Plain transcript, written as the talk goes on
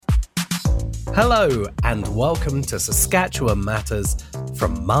Hello and welcome to Saskatchewan Matters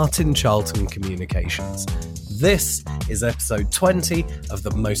from Martin Charlton Communications. This is episode 20 of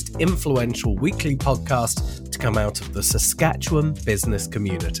the most influential weekly podcast to come out of the Saskatchewan business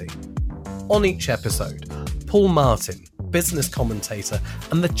community. On each episode, Paul Martin, business commentator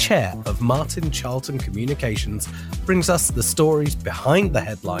and the chair of Martin Charlton Communications, brings us the stories behind the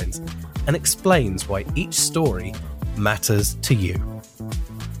headlines and explains why each story matters to you.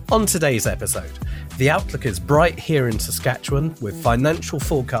 On today's episode, the outlook is bright here in Saskatchewan with financial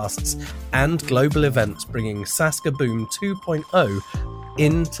forecasts and global events bringing Saskaboom 2.0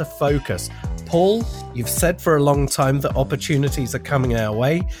 into focus. Paul, you've said for a long time that opportunities are coming our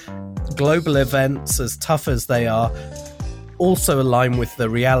way. Global events, as tough as they are, also align with the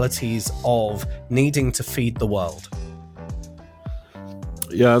realities of needing to feed the world.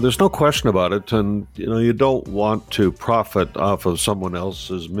 Yeah, there's no question about it. And, you don't want to profit off of someone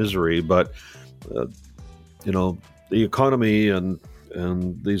else's misery. But, the economy and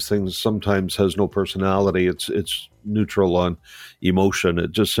these things sometimes has no personality. It's neutral on emotion.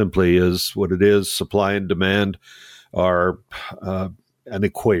 It just simply is what it is. Supply and demand are an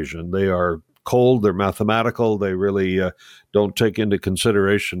equation. They are cold. They're mathematical. They really don't take into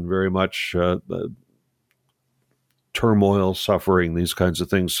consideration very much turmoil, suffering, these kinds of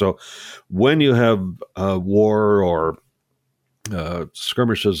things. So when you have war or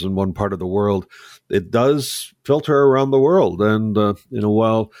skirmishes in one part of the world, it does filter around the world. And,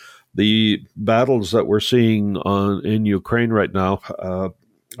 while the battles that we're seeing in Ukraine right now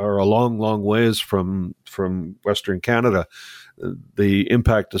are a long, long ways from Western Canada, the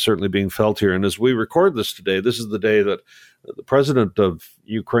impact is certainly being felt here. And as we record this today, this is the day that the president of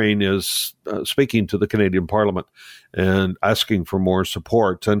Ukraine is speaking to the Canadian Parliament and asking for more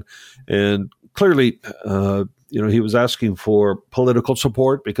support. And clearly, he was asking for political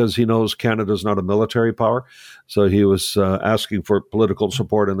support because he knows Canada is not a military power. So he was asking for political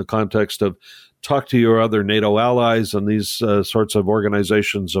support in the context of talk to your other NATO allies and these sorts of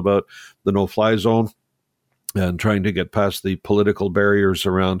organizations about the no-fly zone, and trying to get past the political barriers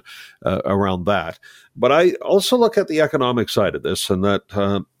around that. But I also look at the economic side of this, and that,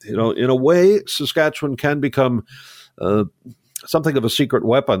 in a way, Saskatchewan can become something of a secret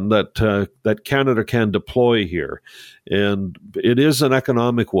weapon that Canada can deploy here. And it is an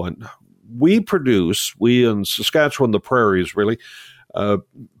economic one. We in Saskatchewan, the prairies really,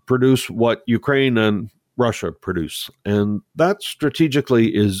 produce what Ukraine and Russia produce. And that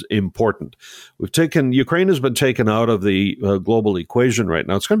strategically is important. Ukraine has been taken out of the global equation right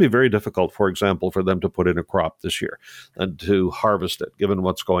now. It's going to be very difficult, for example, for them to put in a crop this year and to harvest it, given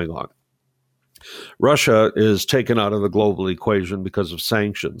what's going on. Russia is taken out of the global equation because of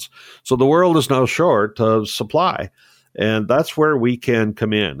sanctions. So the world is now short of supply. And that's where we can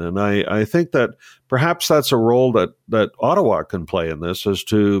come in. And I think that perhaps that's a role that Ottawa can play in this, is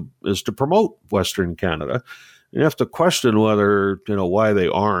to promote Western Canada. You have to question whether, why they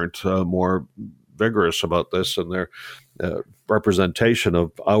aren't more vigorous about this and their representation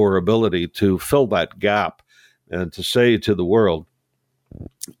of our ability to fill that gap and to say to the world,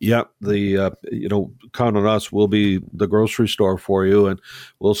 yeah, count on us. We'll be the grocery store for you, and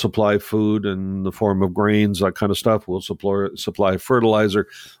we'll supply food in the form of grains, that kind of stuff. We'll supply fertilizer.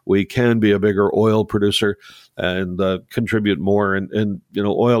 We can be a bigger oil producer and contribute more. And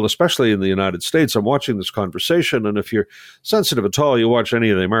oil, especially in the United States. I'm watching this conversation, and if you're sensitive at all, you watch any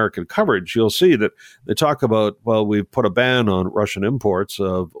of the American coverage, you'll see that they talk about, well, we've put a ban on Russian imports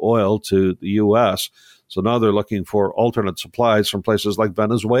of oil to the U.S., so now they're looking for alternate supplies from places like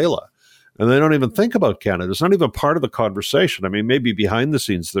Venezuela. And they don't even think about Canada. It's not even part of the conversation. I mean, maybe behind the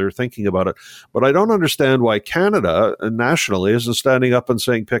scenes they're thinking about it. But I don't understand why Canada nationally isn't standing up and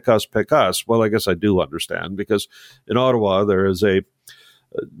saying, pick us, pick us. Well, I guess I do understand, because in Ottawa there is I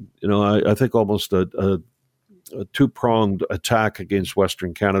think almost a two-pronged attack against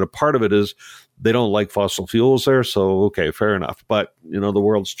Western Canada. Part of it is they don't like fossil fuels there, so okay, fair enough. But, the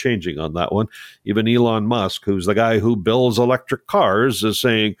world's changing on that one. Even Elon Musk, who's the guy who builds electric cars, is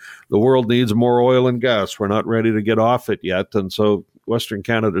saying the world needs more oil and gas. We're not ready to get off it yet. And so Western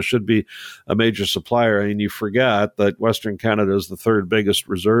Canada should be a major supplier. And you forget that Western Canada is the third biggest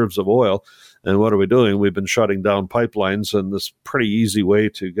reserves of oil. And what are we doing? We've been shutting down pipelines, and this pretty easy way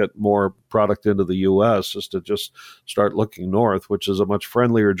to get more product into the U.S. is to just start looking north, which is a much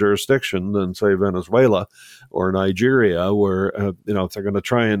friendlier jurisdiction than, say, Venezuela or Nigeria, where, if they're going to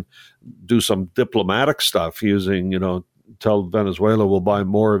try and do some diplomatic stuff using, tell Venezuela we'll buy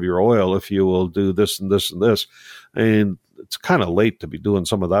more of your oil if you will do this and this and this. And it's kind of late to be doing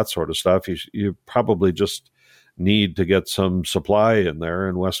some of that sort of stuff. You probably just need to get some supply in there,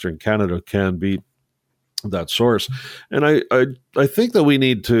 and Western Canada can be that source. And I think that we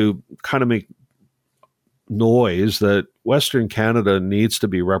need to kind of make noise that Western Canada needs to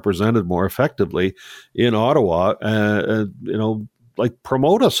be represented more effectively in Ottawa, like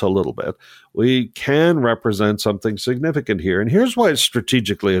promote us a little bit. We can represent something significant here. And here's why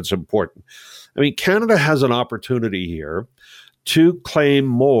strategically it's important. I mean, Canada has an opportunity here to claim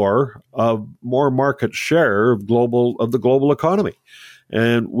more market share of the global economy.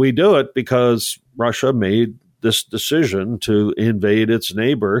 And we do it because Russia made this decision to invade its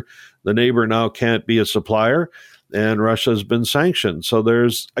neighbor. The neighbor now can't be a supplier, and Russia's been sanctioned. So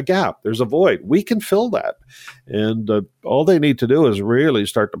there's a gap. There's a void. We can fill that. And all they need to do is really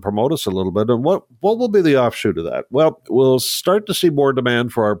start to promote us a little bit. And what will be the offshoot of that? Well, we'll start to see more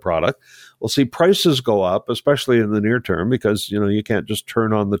demand for our product. We'll see prices go up, especially in the near term, because, you can't just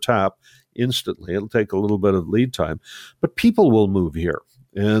turn on the tap instantly. It'll take a little bit of lead time. But people will move here.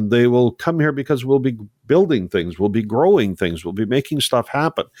 And they will come here because we'll be building things, we'll be growing things, we'll be making stuff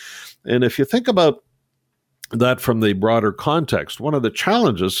happen. And if you think about that from the broader context, one of the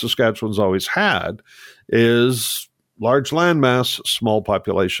challenges Saskatchewan's always had is large landmass, small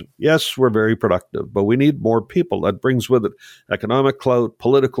population. Yes, we're very productive, but we need more people. That brings with it economic clout,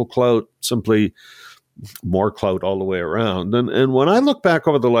 political clout, simply more clout all the way around. And when I look back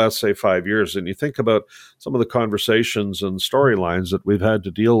over the last, say, 5 years, and you think about some of the conversations and storylines that we've had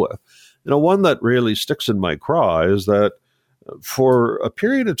to deal with, one that really sticks in my craw is that for a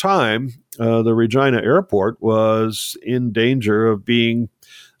period of time, the Regina Airport was in danger of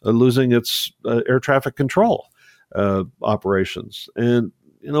losing its air traffic control operations. And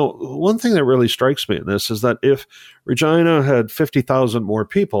one thing that really strikes me in this is that if Regina had 50,000 more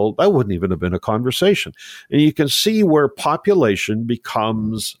people, that wouldn't even have been a conversation. And you can see where population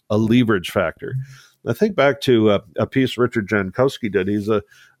becomes a leverage factor. I think back to a piece Richard Jankowski did. He's the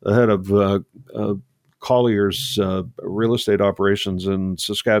head of Collier's real estate operations in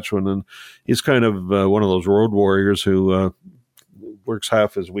Saskatchewan, and he's kind of one of those road warriors who works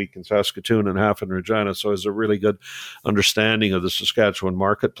half his week in Saskatoon and half in Regina, so has a really good understanding of the Saskatchewan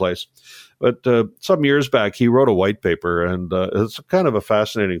marketplace. But some years back, he wrote a white paper, and it's kind of a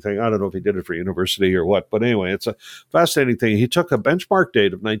fascinating thing. I don't know if he did it for university or what, but anyway, it's a fascinating thing. He took a benchmark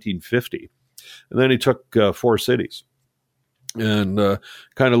date of 1950, and then he took 4 cities and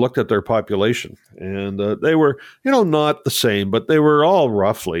kind of looked at their population. And they were, not the same, but they were all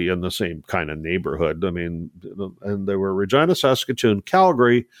roughly in the same kind of neighborhood. I mean, and they were Regina, Saskatoon,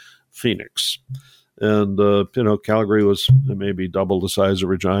 Calgary, Phoenix. And, Calgary was maybe double the size of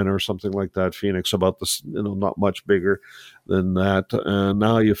Regina or something like that. Phoenix about this, not much bigger than that. And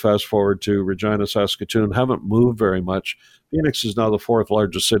now you fast forward to Regina, Saskatoon, haven't moved very much. Phoenix is now the 4th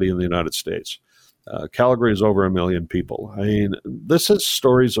largest city in the United States. Calgary is over 1 million people. I mean, this is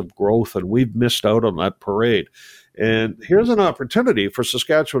stories of growth, and we've missed out on that parade. And here's an opportunity for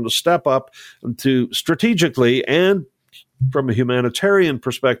Saskatchewan to step up and to strategically and from a humanitarian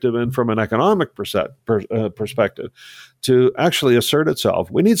perspective and from an economic perspective to actually assert itself.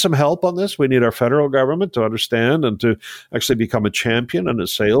 We need some help on this. We need our federal government to understand and to actually become a champion and a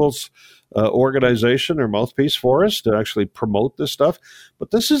sales organization or mouthpiece for us to actually promote this stuff.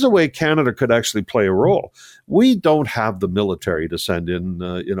 But this is a way Canada could actually play a role. We don't have the military to send in,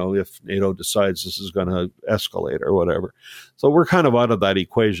 if NATO decides this is going to escalate or whatever. So we're kind of out of that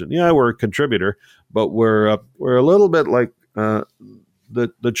equation. Yeah, we're a contributor, but we're a little bit like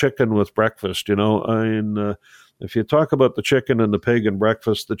the chicken with breakfast. If you talk about the chicken and the pig and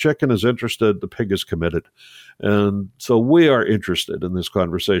breakfast, the chicken is interested, the pig is committed. And so we are interested in this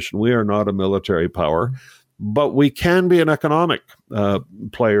conversation. We are not a military power, but we can be an economic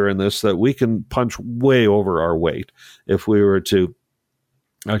player in this, that we can punch way over our weight if we were to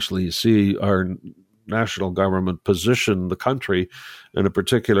actually see our national government position the country in a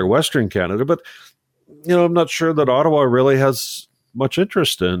particular Western Canada. But, I'm not sure that Ottawa really has much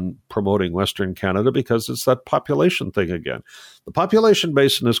interest in promoting Western Canada because it's that population thing again. The population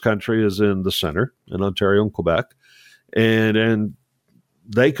base in this country is in the center, in Ontario and Quebec, and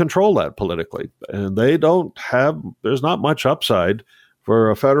they control that politically. And there's not much upside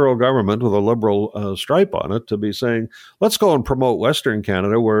for a federal government with a liberal stripe on it to be saying, let's go and promote Western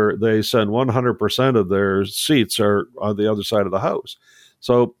Canada, where they send 100% of their seats are on the other side of the house.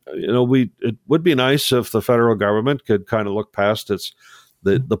 So, it would be nice if the federal government could kind of look past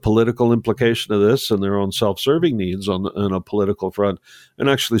the political implication of this and their own self-serving needs on a political front and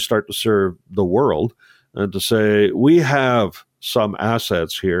actually start to serve the world and to say, we have some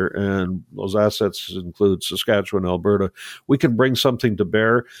assets here, and those assets include Saskatchewan, Alberta, we can bring something to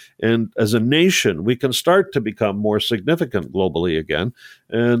bear. And as a nation, we can start to become more significant globally again.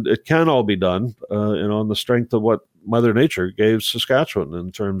 And it can all be done on the strength of what Mother Nature gave Saskatchewan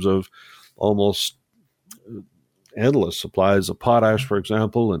in terms of almost endless supplies of potash, for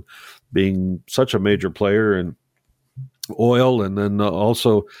example, and being such a major player in oil, and then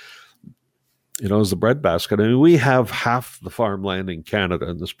also, as the breadbasket. I mean, we have half the farmland in Canada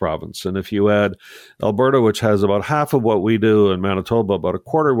in this province. And if you add Alberta, which has about half of what we do, and Manitoba, about a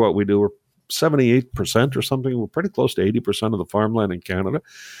quarter of what we do, we're 78% or something. We're pretty close to 80% of the farmland in Canada.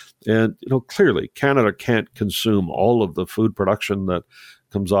 And, clearly Canada can't consume all of the food production that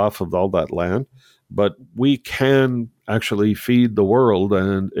comes off of all that land, but we can actually feed the world.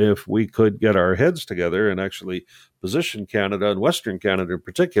 And if we could get our heads together and actually position Canada and Western Canada in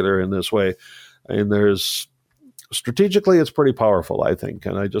particular in this way, and strategically, it's pretty powerful, I think.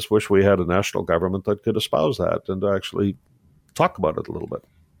 And I just wish we had a national government that could espouse that and actually talk about it a little bit.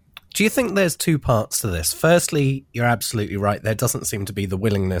 Do you think there's two parts to this? Firstly, you're absolutely right. There doesn't seem to be the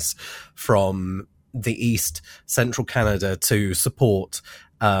willingness from the East, Central Canada, to support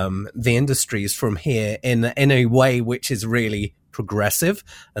the industries from here in a way which is really progressive.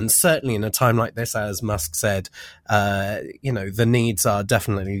 And certainly in a time like this, as Musk said, the needs are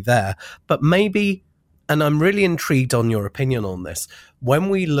definitely there. But maybe, and I'm really intrigued on your opinion on this, when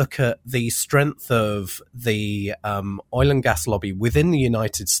we look at the strength of the oil and gas lobby within the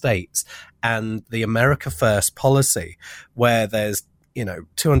United States and the America First policy, where there's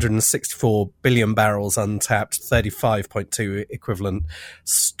 264 billion barrels untapped, 35.2 equivalent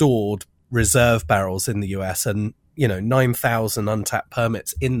stored reserve barrels in the US, and 9,000 untapped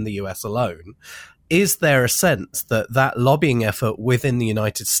permits in the US alone. Is there a sense that that lobbying effort within the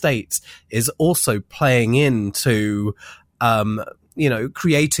United States is also playing into,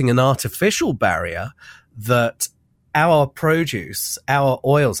 creating an artificial barrier that our produce, our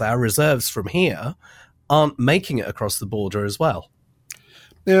oils, our reserves from here aren't making it across the border as well?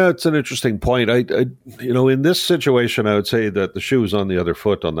 Yeah, it's an interesting point. I in this situation, I would say that the shoe is on the other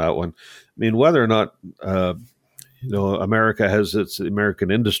foot on that one. I mean, whether or not,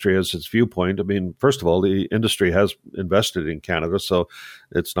 American industry has its viewpoint. I mean, first of all, the industry has invested in Canada, so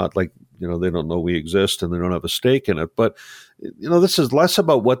it's not like, they don't know we exist and they don't have a stake in it. But, this is less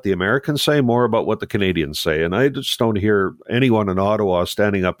about what the Americans say, more about what the Canadians say. And I just don't hear anyone in Ottawa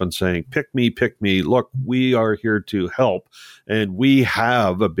standing up and saying, pick me. Look, we are here to help, and we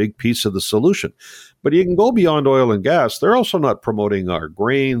have a big piece of the solution. But you can go beyond oil and gas. They're also not promoting our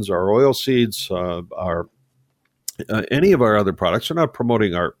grains, our oil seeds, any of our other products. They're not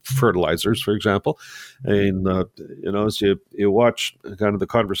promoting our fertilizers, for example. And, as you watch kind of the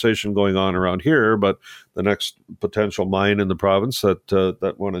conversation going on around here, but the next potential mine in the province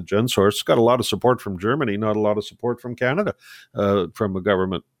that one at GenSource got a lot of support from Germany, not a lot of support from Canada from a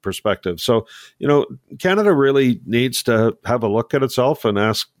government perspective. So, Canada really needs to have a look at itself and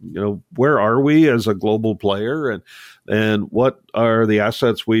ask, where are we as a global player, and what are the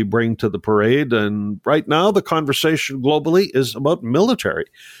assets we bring to the parade? And right now, the conversation globally is about military.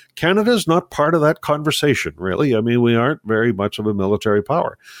 Canada is not part of that conversation, really. I mean, we aren't very much of a military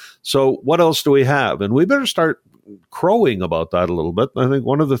power. So what else do we have? And we better start crowing about that a little bit. I think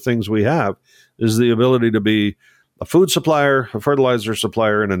one of the things we have is the ability to be a food supplier, a fertilizer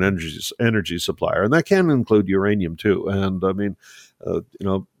supplier, and an energy supplier. And that can include uranium, too. And I mean,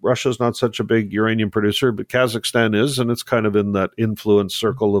 Russia's not such a big uranium producer, but Kazakhstan is, and it's kind of in that influence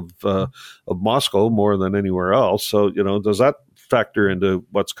circle of Moscow more than anywhere else. So, does that factor into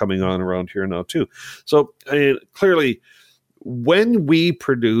what's coming on around here now, too? So, clearly, when we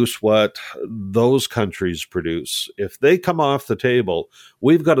produce what those countries produce, if they come off the table,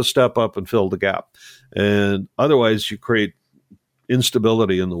 we've got to step up and fill the gap. And otherwise, you create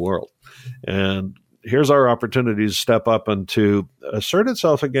instability in the world. And here's our opportunity to step up and to assert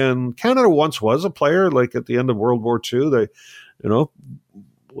itself again. Canada once was a player, like at the end of World War II.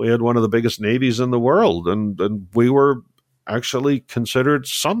 We had one of the biggest navies in the world, and we were actually considered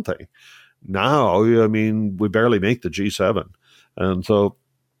something. Now, I mean, we barely make the G7. And so,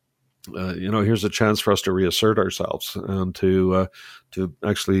 here's a chance for us to reassert ourselves and to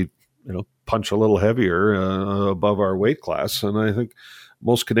actually, punch a little heavier above our weight class. And I think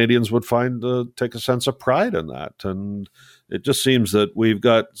most Canadians would take a sense of pride in that. And it just seems that we've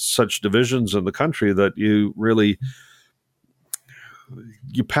got such divisions in the country that you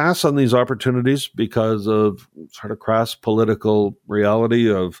pass on these opportunities because of sort of crass political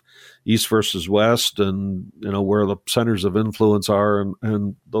reality of East versus West, and where the centers of influence are,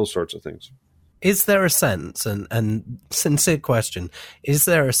 and those sorts of things. Is there a sense, and sincere question, is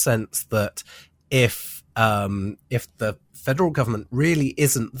there a sense that if the federal government really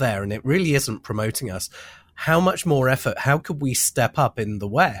isn't there and it really isn't promoting us, how much more effort, how could we step up in the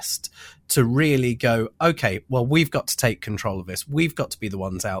West to really go, okay, well, we've got to take control of this. We've got to be the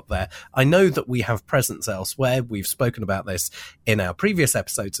ones out there. I know that we have presence elsewhere. We've spoken about this in our previous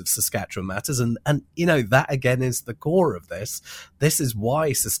episodes of Saskatchewan Matters. And that again is the core of this. This is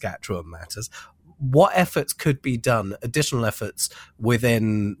why Saskatchewan matters. What efforts could be done, additional efforts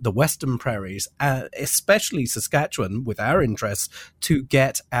within the Western Prairies, especially Saskatchewan, with our interests, to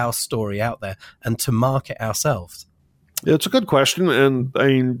get our story out there and to market ourselves? It's a good question. And I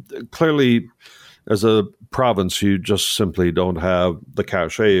mean, clearly, as a province, you just simply don't have the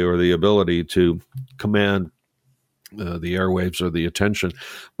cachet or the ability to command the airwaves or the attention.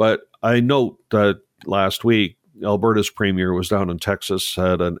 But I note that last week, Alberta's premier was down in Texas,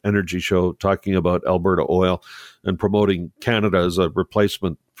 had an energy show talking about Alberta oil and promoting Canada as a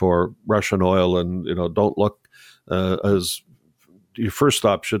replacement for Russian oil. And, don't look as your first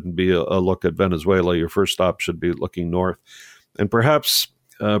stop shouldn't be a look at Venezuela. Your first stop should be looking north. And perhaps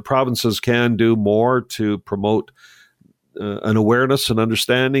provinces can do more to promote an awareness and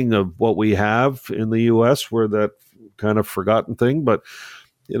understanding of what we have in the U.S. We're that kind of forgotten thing. But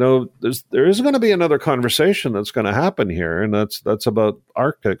there is going to be another conversation that's going to happen here, and that's about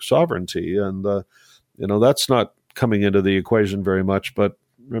Arctic sovereignty, and that's not coming into the equation very much. But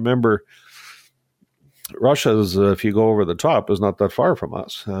remember, Russia's, if you go over the top, is not that far from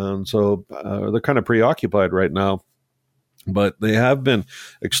us, and so they're kind of preoccupied right now. But they have been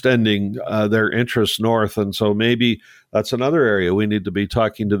extending their interests north, and so maybe that's another area we need to be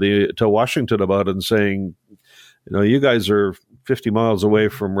talking to Washington about and saying, you guys are 50 miles away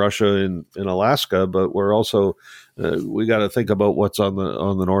from Russia in Alaska, but we're also we got to think about what's on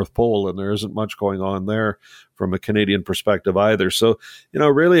the North Pole, and there isn't much going on there from a Canadian perspective either. So,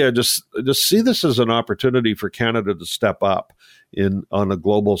 really, I just see this as an opportunity for Canada to step up on a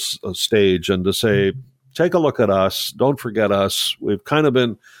global stage and to say, take a look at us, don't forget us. We've kind of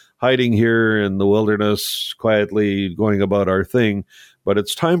been hiding here in the wilderness, quietly going about our thing. But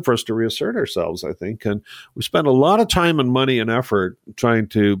it's time for us to reassert ourselves, I think. And we spend a lot of time and money and effort trying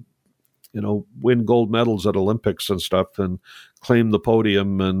to, win gold medals at Olympics and stuff and claim the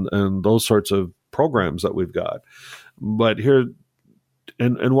podium and those sorts of programs that we've got. But here,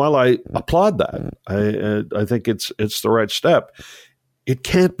 and while I applaud that, I think it's the right step. It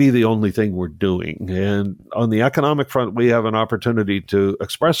can't be the only thing we're doing. And on the economic front, we have an opportunity to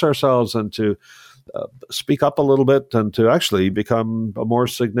express ourselves and to speak up a little bit and to actually become a more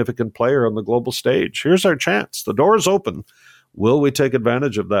significant player on the global stage. Here's our chance. The door is open. Will we take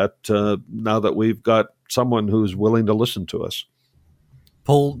advantage of that now that we've got someone who's willing to listen to us?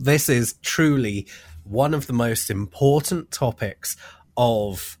 Paul, this is truly one of the most important topics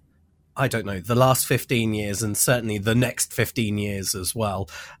of, the last 15 years and certainly the next 15 years as well.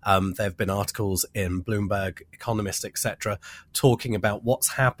 There have been articles in Bloomberg, Economist, etc., talking about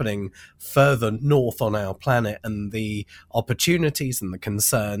what's happening further north on our planet and the opportunities and the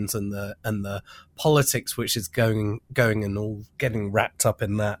concerns and the politics which is going and all getting wrapped up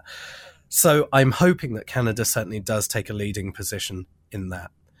in that. So I'm hoping that Canada certainly does take a leading position in that.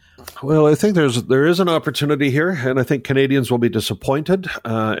 Well, I think there is an opportunity here, and I think Canadians will be disappointed,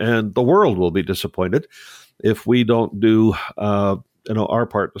 and the world will be disappointed if we don't do our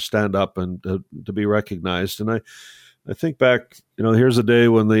part to stand up and to be recognized. And I think back, here's a day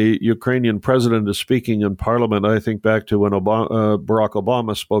when the Ukrainian president is speaking in Parliament. I think back to when Barack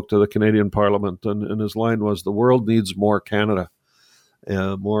Obama spoke to the Canadian Parliament, and his line was, "The world needs more Canada,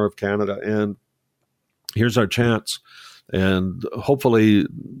 more of Canada," and here's our chance. And hopefully,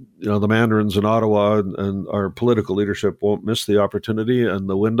 the Mandarins in Ottawa and our political leadership won't miss the opportunity and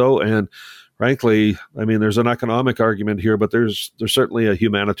the window. And frankly, there's an economic argument here, but there's certainly a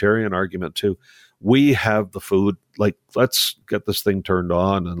humanitarian argument too. We have the food. Let's get this thing turned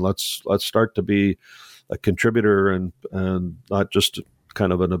on, and let's start to be a contributor and not just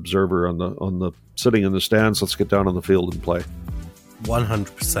kind of an observer on the sitting in the stands. Let's get down on the field and play.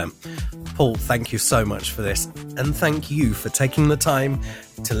 100%. Paul, thank you so much for this, and thank you for taking the time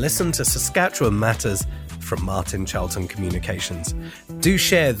to listen to Saskatchewan Matters from Martin Charlton Communications. Do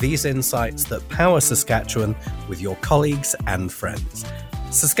share these insights that power Saskatchewan with your colleagues and friends.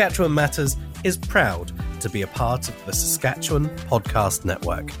 Saskatchewan Matters is proud to be a part of the Saskatchewan Podcast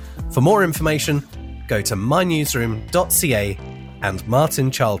Network. For more information, go to mynewsroom.ca and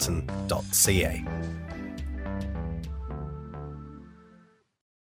martincharlton.ca.